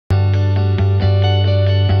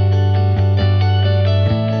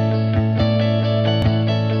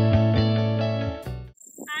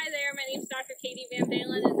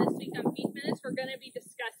going to be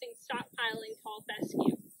discussing stockpiling tall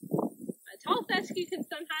fescue. Tall fescue can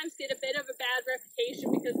sometimes get a bit of a bad reputation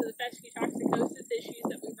because of the fescue toxicosis issues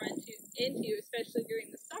that we run into, especially during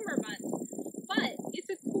the summer months. But it's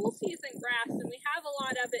a cool season grass, and we have a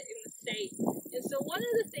lot of it in the state. And so one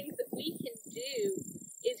of the things that we can do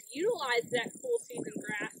is utilize that cool season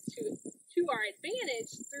grass to our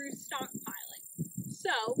advantage through stockpiling.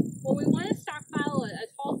 So when we want to stockpile a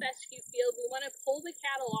tall fescue field, we want to pull the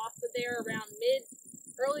cattle off of there around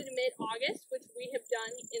early to mid-August, which we have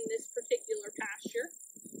done in this particular pasture.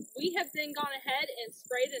 We have then gone ahead and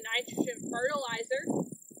sprayed a nitrogen fertilizer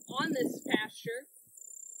on this pasture,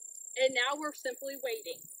 and now we're simply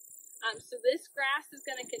waiting. So this grass is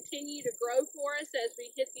going to continue to grow for us as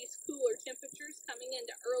we hit these cooler temperatures coming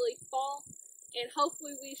into early fall, and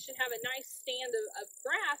hopefully we should have a nice stand of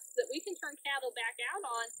grass that we can turn cattle back out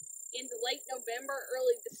on into late November,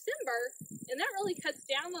 early December, and that really cuts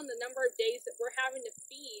down on the number of days that we're having to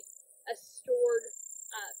feed a stored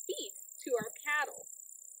feed to our cattle.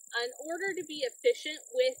 In order to be efficient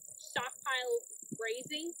with stockpile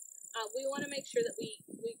grazing, we want to make sure that we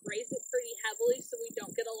graze it pretty heavily so we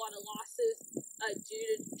don't get a lot of losses due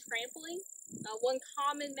to trampling. One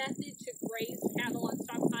common method to graze cattle on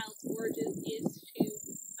stockpiled forages is to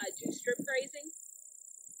do strip grazing.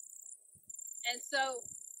 And so,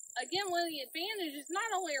 again, one of the advantages,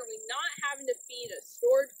 not only are we not having to feed a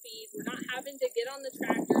stored feed, we're not having to get on the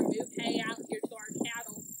tractor and move hay out here to our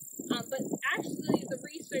cattle, but actually the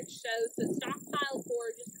research shows that stockpile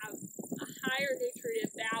forages have a higher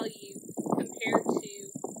nutritive value compared to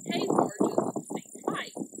hay forages of the same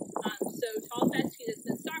type. So tall fescue that's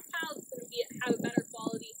been stockpiled is going to have a better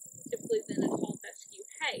quality typically than a tall fescue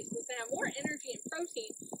hay. So it's going to have more energy and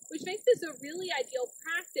protein, which makes this a really ideal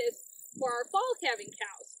practice for our fall calving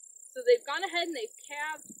cows. So they've gone ahead and they've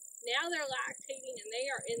calved, now they're lactating, and they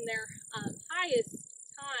are in their highest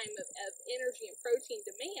time of energy and protein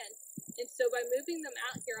demand. And so by moving them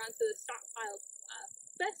out here onto the stockpiled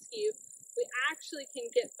fescue, we actually can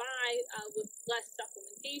get by with less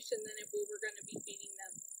supplementation than if we were going to be feeding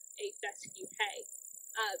them a fescue hay.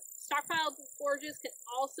 Stockpiled forages can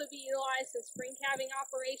also be utilized in spring calving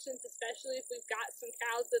operations, especially if we've got some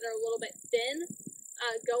cows that are a little bit thin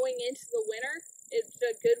going into the winter. It's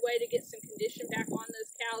a good way to get some condition back on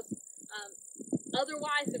those cows.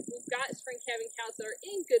 Otherwise, if we've got spring calving cows that are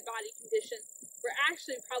in good body condition, we're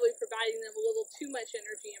actually probably providing them a little too much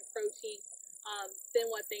energy and protein than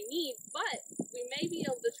what they need, but we may be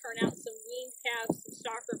able to turn out some weaned calves, some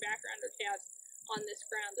stocker backgrounder calves on this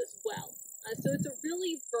ground as well. So it's a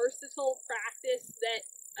really versatile practice that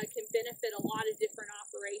can benefit a lot of different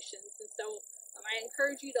operations. And so I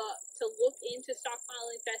encourage you to look into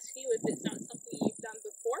stockpiling fescue if it's not something you've done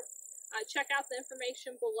before. Check out the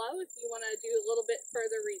information below if you want to do a little bit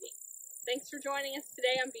further reading. Thanks for joining us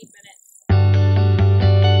today on Beef Minute.